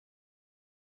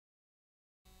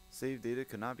Save data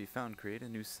could not be found. Create a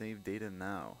new save data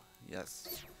now.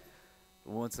 Yes.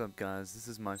 What's up, guys? This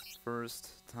is my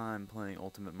first time playing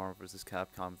Ultimate Marvel vs.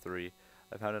 Capcom 3.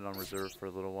 I've had it on reserve for a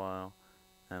little while,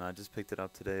 and I just picked it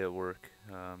up today at work.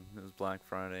 It was Black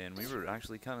Friday, and we were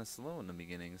actually kind of slow in the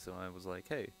beginning, so I was like,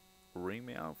 hey, ring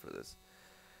me out for this.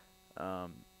 For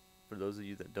those of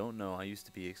you that don't know, I used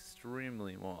to be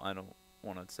extremely, well, I don't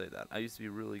want to say that. I used to be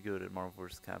really good at Marvel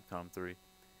vs. Capcom 3.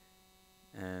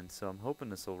 And so I'm hoping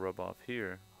this will rub off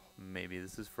here. Maybe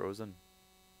this is frozen.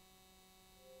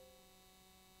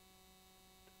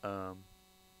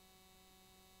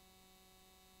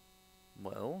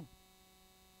 Well,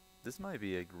 this might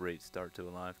be a great start to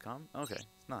a live com. Okay,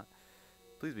 it's not.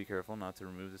 Please be careful not to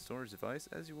remove the storage device,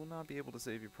 as you will not be able to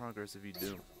save your progress if you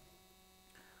do.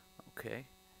 Okay.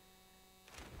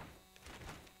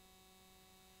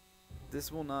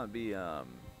 This will not be,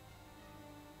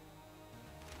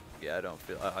 yeah, I don't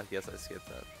feel, I guess I skipped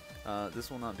that.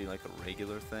 This will not be like a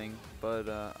regular thing, but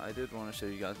I did want to show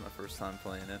you guys my first time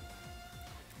playing it.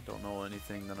 Don't know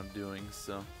anything that I'm doing,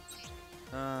 so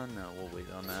no, we'll wait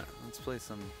on that. Let's play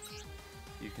some.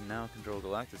 You can now control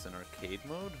Galactus in arcade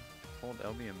mode. Hold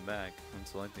LB and back when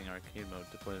selecting arcade mode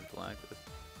to play with Galactus.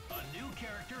 A new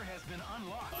character has been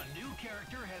unlocked. A new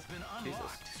character has been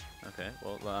unlocked. Jesus. Okay,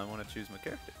 well, I want to choose my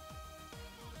character.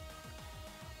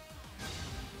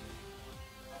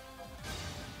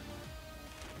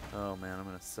 Oh man, I'm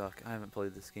gonna suck. I haven't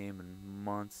played this game in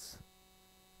months.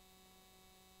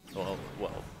 Well,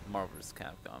 Marvel vs.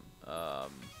 Capcom.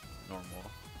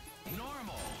 Normal.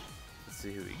 Let's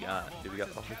see who we got. Do we got?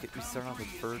 Oh, we start off with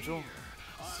Virgil.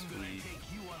 Sweet.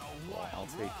 Well, I'll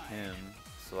take him.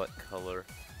 Select color.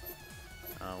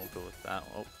 We'll go with that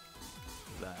one.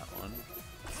 Oh, that one.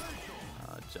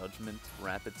 Judgment,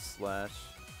 Rapid Slash,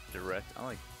 Direct. I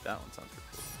like that one. Sounds pretty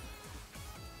cool.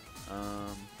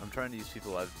 I'm trying to use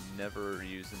people I've never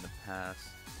used in the past.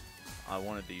 I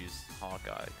wanted to use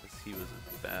Hawkeye because he was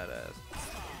a badass.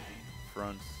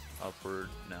 Front, upward.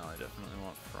 No, I definitely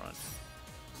want front.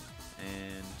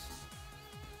 And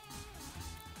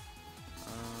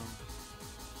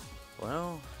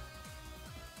well,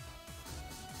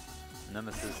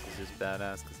 Nemesis is just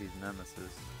badass because he's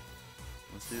Nemesis.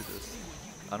 Let's do this.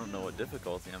 I don't know what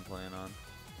difficulty I'm playing on.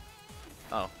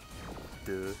 Oh,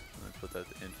 dude. Let me put that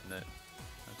to infinite.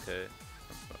 Okay.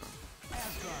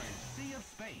 Asgard, Sea of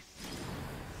Space.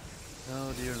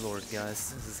 Oh dear lord,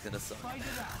 guys, this is gonna suck. Fight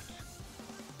it out.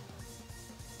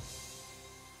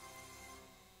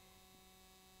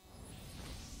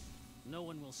 No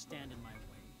one will stand in my way.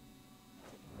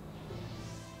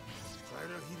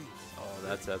 Oh,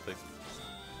 that's epic.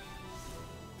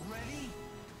 Ready?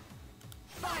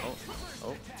 Oh,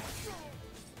 oh.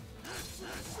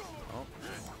 Oh.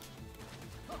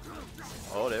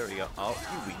 Oh, there we go. Oh,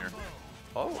 you wiener.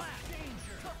 Oh.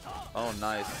 Oh,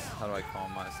 nice. How do I call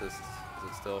my assist? Is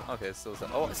it still? Okay, it's still set.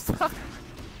 Oh, it's stuck.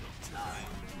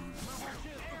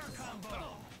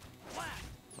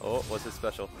 Oh, what's his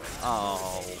special?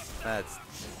 Oh, that's.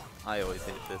 I always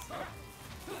hate this.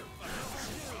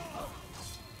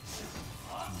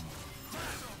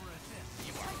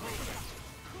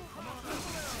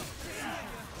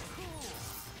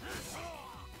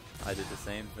 I did the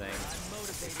same thing,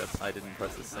 except I didn't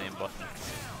press the same button.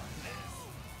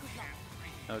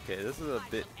 Okay, this is a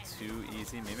bit too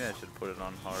easy. Maybe I should put it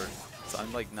on hard. So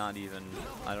I'm like not even,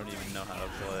 I don't even know how to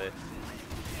play.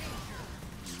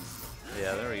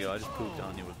 Yeah, there we go. I just pooped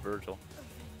on you with Virgil.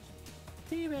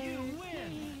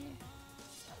 Win.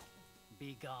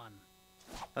 Be gone.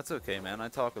 That's okay, man. I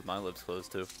talk with my lips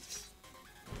closed too.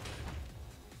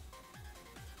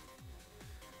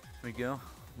 Here we go.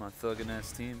 My thuggin'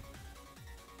 ass team.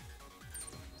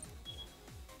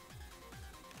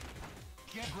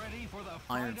 Get ready for the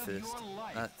fight Iron of Fist. your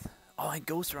life. Oh, and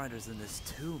Ghost Rider's in this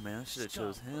too, man. I should have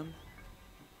chose him.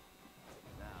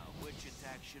 Now, which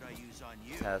attack should I use on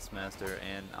you? Taskmaster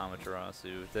and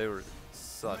Amaterasu. They were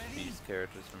such beast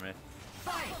characters for me.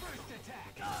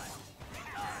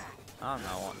 I'm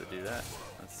not wanting to do that.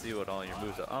 Let's see what all your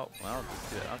moves are. Oh, well, just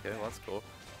do it. Okay, well, that's cool.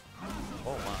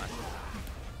 Oh my.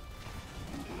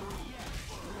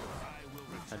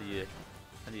 How do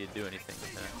you do anything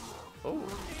with that? Oh.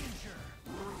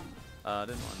 I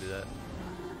didn't want to do that.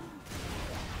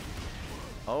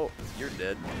 Oh, you're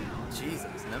dead.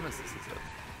 Jesus, Nemesis is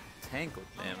a tank with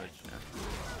damage now.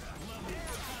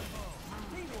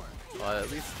 Well, I at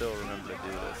least still remember to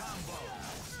do this.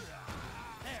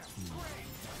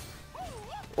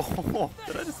 Oh,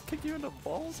 did I just kick you in the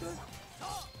balls there?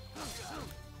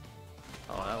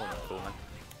 Oh, that wasn't cool, man.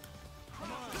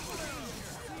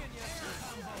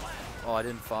 Oh, I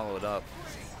didn't follow it up.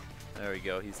 There we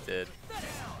go, he's dead.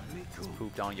 It's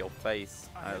pooped on your face.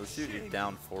 Alright, let's see what your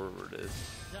down forward is.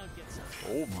 Don't get so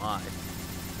Oh my.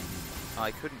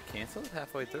 I couldn't cancel it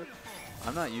halfway through.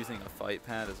 I'm not using a fight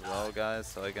pad as well, guys,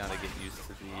 so I gotta get used to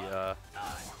the,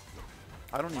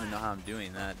 I don't even know how I'm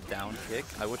doing that down kick.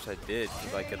 I wish I did,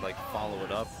 because I could, like, follow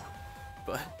it up.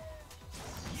 But,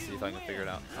 let's see if I can figure it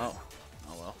out. Oh.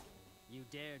 Oh well. You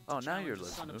dared Oh, to now you're challenge the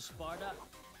listening. son of Sparta?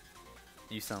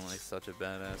 You sound like such a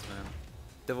badass, man.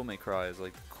 Devil May Cry is,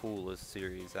 like, the coolest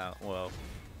series out. Well,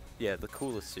 yeah, the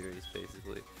coolest series,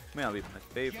 basically. It may not be my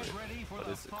favorite, Get ready for but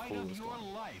the it's the fight of coolest your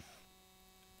one. life.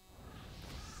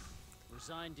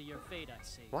 Resigned to your fate, I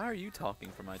say. Why are you talking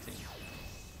for my team?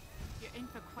 You're in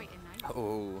for quite a night.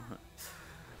 Oh,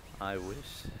 I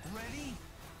wish. Ready?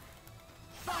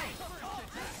 Fight!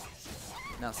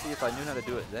 Now, see, if I knew how to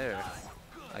do it there,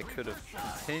 I could have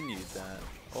continued that.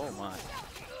 Oh my.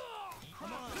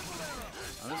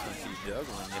 I'm just gonna keep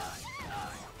juggling you.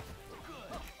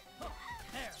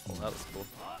 Oh, that was cool.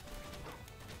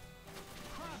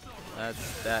 That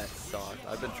sucked.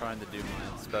 I've been trying to do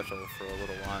my special for a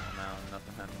little while now and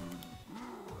nothing happened.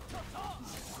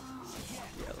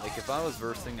 Yeah, like if I was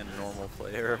versing a normal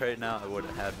player right now, I would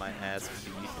have had my ass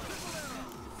beat.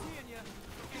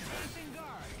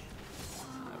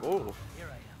 Whoa. Here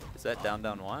I am. Is that down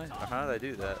down Y? Or how did I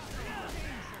do that?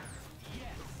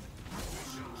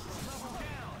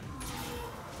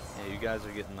 Yeah, you guys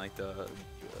are getting like the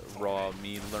raw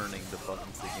me learning the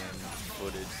buttons again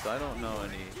footage, so I don't know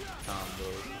any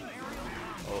combos.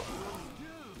 Oh.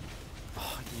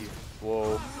 Oh, you.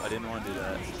 Whoa, I didn't want to do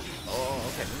that. Oh,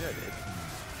 okay, maybe I did.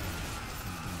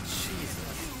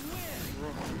 Jesus.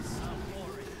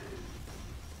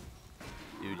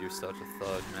 Dude, you're such a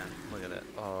thug, man. Look at that.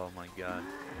 Oh my god.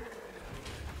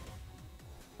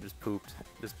 Just pooped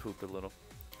a little.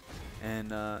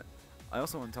 And I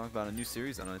also want to talk about a new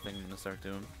series I think I'm going to start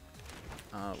doing.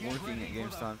 Working at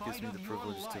GameStop gives me the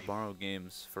privilege to borrow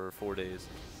games for 4 days.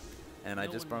 And I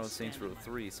just borrowed Saints Row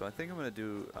 3, so I think I'm going to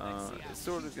do, it's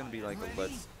sort of going to be like a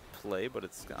let's play, but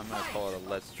I'm going to call it a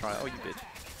let's try. Oh, you bitch.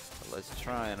 A let's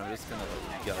try, and I'm just going to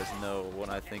let you guys know what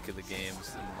I think of the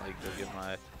games, and like, go get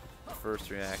my first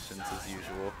reactions as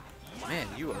usual. Man,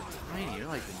 you are tiny. You're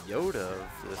like the Yoda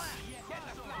of this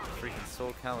freaking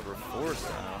Soul Calibur 4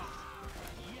 style.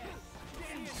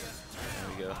 There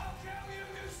we go.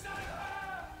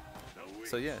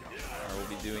 So yeah, I will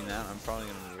be doing that. I'm probably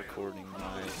going to be recording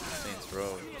my Saints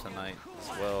Row tonight as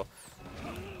well.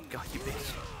 God, you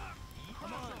bitch.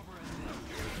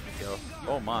 There we go.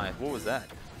 Oh my, what was that?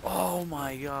 Oh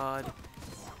my god.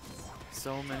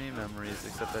 So many memories,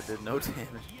 except I did no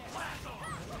damage.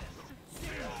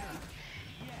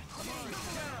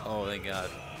 Oh, thank god.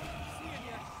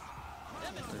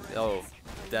 Oh,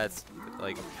 that's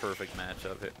like a perfect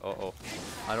matchup here. Uh-oh.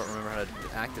 I don't remember how to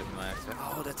activate my action.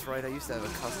 Oh, that's right. I used to have a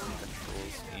custom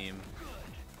control scheme.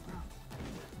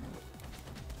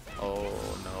 Oh,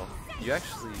 no. You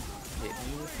actually hit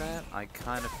me with that? I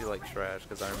kind of feel like trash,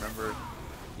 because I remember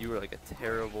you were like a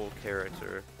terrible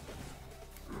character.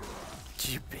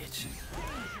 You bitch.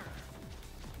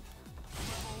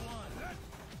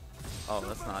 Oh,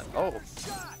 that's not. Oh!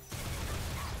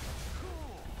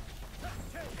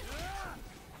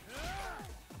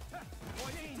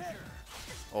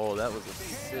 Oh, that was a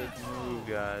sick move,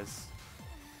 guys.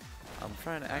 I'm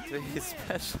trying to activate his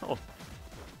special.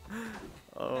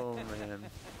 Oh, man.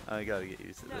 I gotta get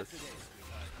used to this.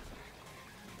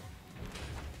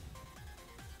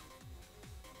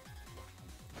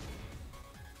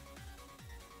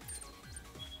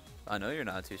 I know you're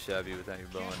not too shabby without your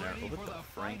bow and arrow. What the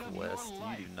Frank West?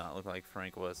 You do not look like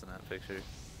Frank West in that picture.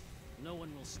 No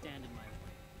one will stand in my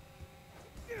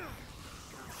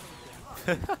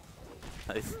way.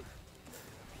 Nice.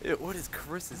 Ew, what is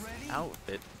Chris's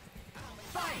outfit?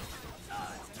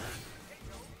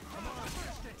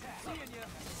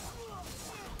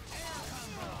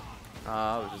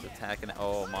 I was just attacking it.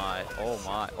 Oh my, oh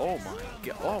my, oh my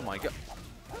god, oh my god.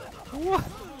 What?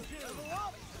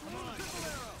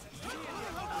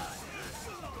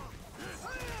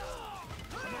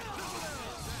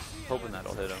 Hoping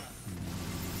that'll hit him.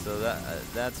 So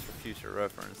that's for future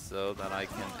reference, so that I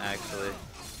can actually.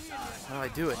 How do I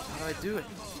do it? How do I do it?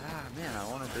 Ah man,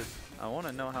 I want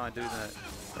to know how I do that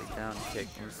like down kick.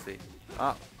 Let's see.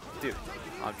 Ah, dude,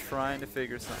 I'm trying to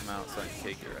figure something out so I can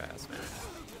kick your ass, man.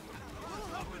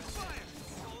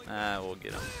 Ah, we'll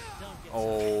get him.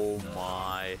 Oh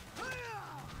my!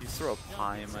 You throw a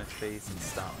pie in my face and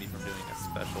stop me from doing a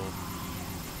special.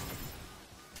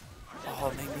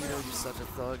 Oh, Magneto, you're such a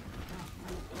thug.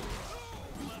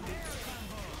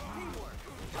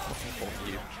 Oh,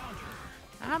 you.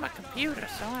 I'm a computer,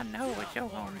 so I know what you're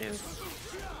gonna do.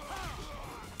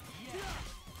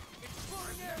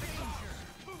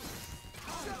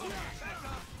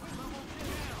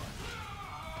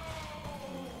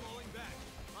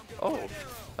 Oh,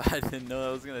 I didn't know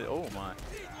I was gonna. Oh my.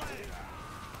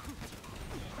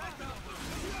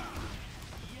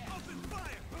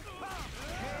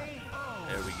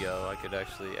 There we go. I could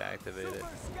actually activate it.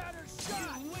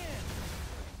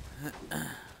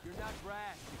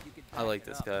 I like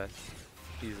this guy.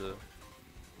 He's a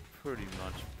pretty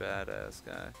much badass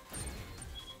guy.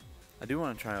 I do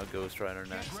want to try out Ghost Rider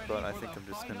next, but I think I'm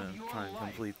just gonna try and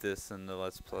complete this in the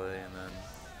Let's Play, and then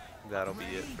that'll be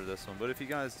it for this one. But if you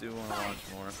guys do want to watch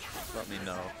more, let me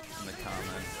know in the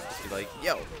comments. Just be like,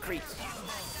 yo, creeps,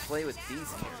 play with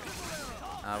these characters.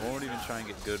 I won't even try and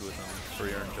get good with them for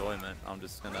your enjoyment. I'm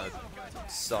just gonna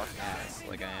suck ass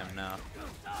like I am now.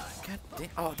 God damn!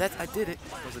 Oh, I did it.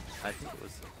 Was it? I think it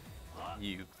was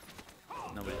you.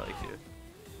 Nobody likes you.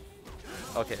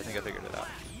 Okay, I think I figured it out.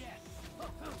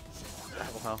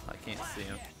 Well, I can't see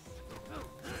him.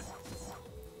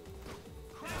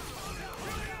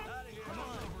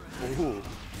 Ooh,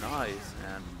 nice,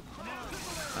 man.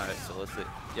 Alright, so let's see.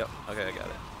 Yep, okay, I got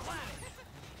it.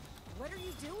 What are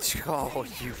you doing? Oh,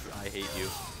 you, I hate you.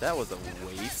 That was a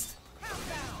waste.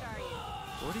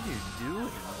 What are you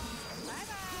doing?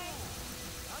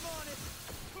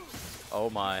 Oh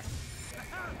my.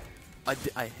 I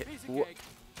hit. What?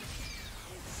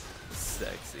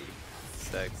 Sexy.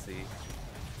 Sexy.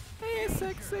 Hey,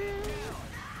 sexy.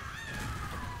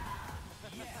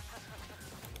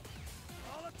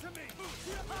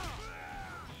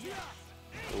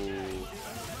 Ooh.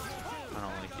 I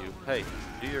don't like you. Hey,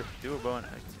 do a bow and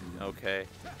okay.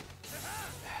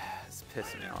 It's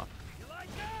pissing me off.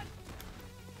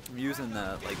 I'm using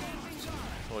that, like,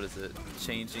 what is it?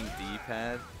 Changing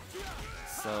D-pad.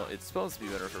 So it's supposed to be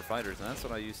better for fighters, and that's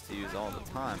what I used to use all the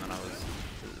time, and I was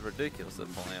ridiculous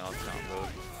at pulling off combos.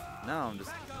 Now I'm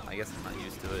just, I guess I'm not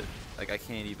used to it. Like, I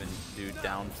can't even do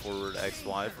down, forward, X,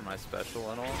 Y for my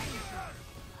special at all.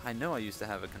 I know I used to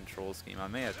have a control scheme. I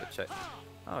may have to check.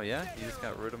 Oh yeah, you just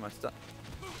got rid of my stuff.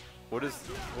 What is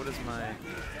my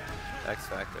X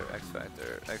factor? X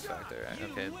factor. X factor.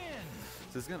 Okay,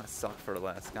 this is gonna suck for the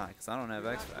last guy because I don't have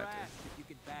X factor. You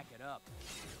could back it up.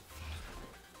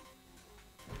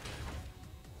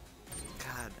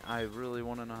 God, I really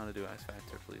want to know how to do X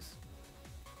factor, please.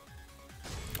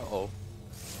 Uh-oh.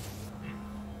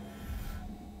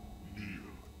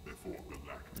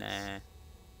 Nah.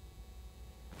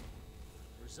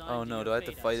 Oh no, do I have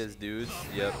to fight as dudes?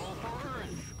 Yep.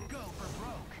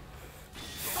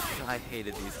 I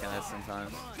hated these guys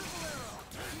sometimes.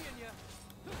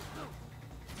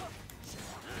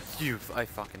 I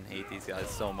fucking hate these guys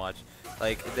so much.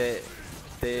 Like,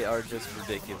 they are just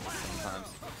ridiculous sometimes.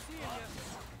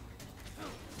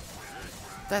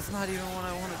 That's not even what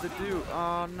I wanted to do.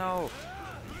 Oh no.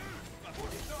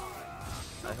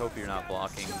 I hope you're not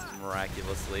blocking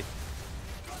miraculously.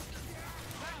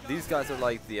 These guys are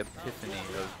like the epiphany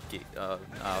of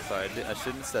oh, sorry, I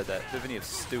shouldn't have said that. Epiphany of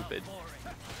stupid.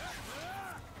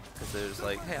 Because they're just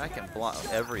like, hey, I can block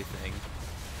everything.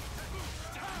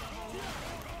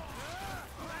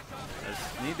 I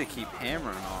just need to keep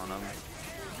hammering on them.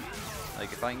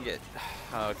 Like, if I can get...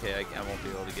 Okay, I won't be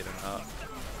able to get him up.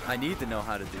 I need to know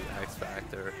how to do X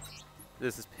Factor.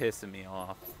 This is pissing me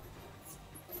off.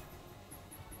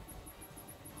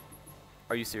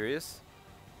 Are you serious?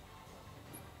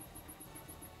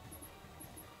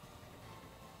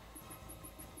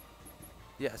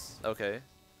 Yes, okay.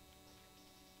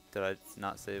 Did I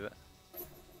not save it?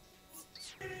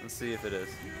 Let's see if it is.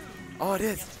 Oh, it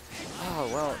is! Oh,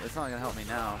 well, it's not gonna help me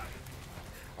now.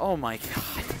 Oh my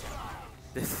god.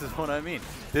 This is what I mean.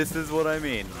 This is what I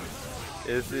mean.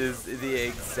 This is the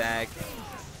exact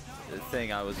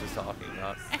thing I was just talking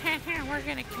about. We're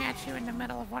gonna catch you in the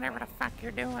middle of whatever the fuck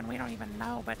you're doing. We don't even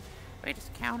know, but we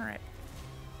just counter it.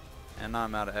 And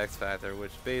I'm out of X Factor,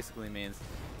 which basically means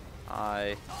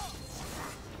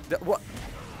what?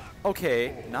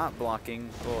 Okay, not blocking.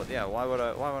 Well, yeah. Why would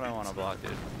I want to block,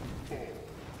 dude?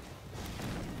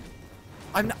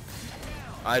 I'm not.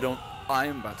 I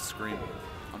am about to scream.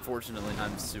 Unfortunately,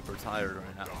 I'm super tired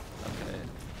right now. Okay.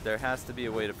 There has to be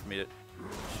a way for me to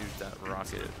shoot that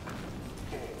rocket.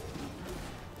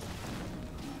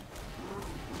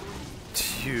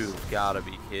 You've gotta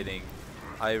be kidding.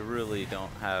 I really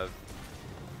don't have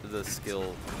the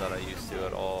skill that I used to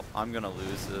at all. I'm gonna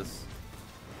lose this.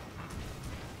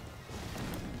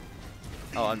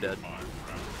 Oh, I'm dead.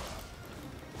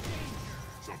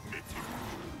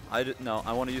 No,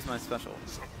 I want to use my special.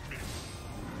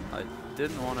 I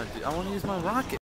didn't want to do. I want to use my rocket.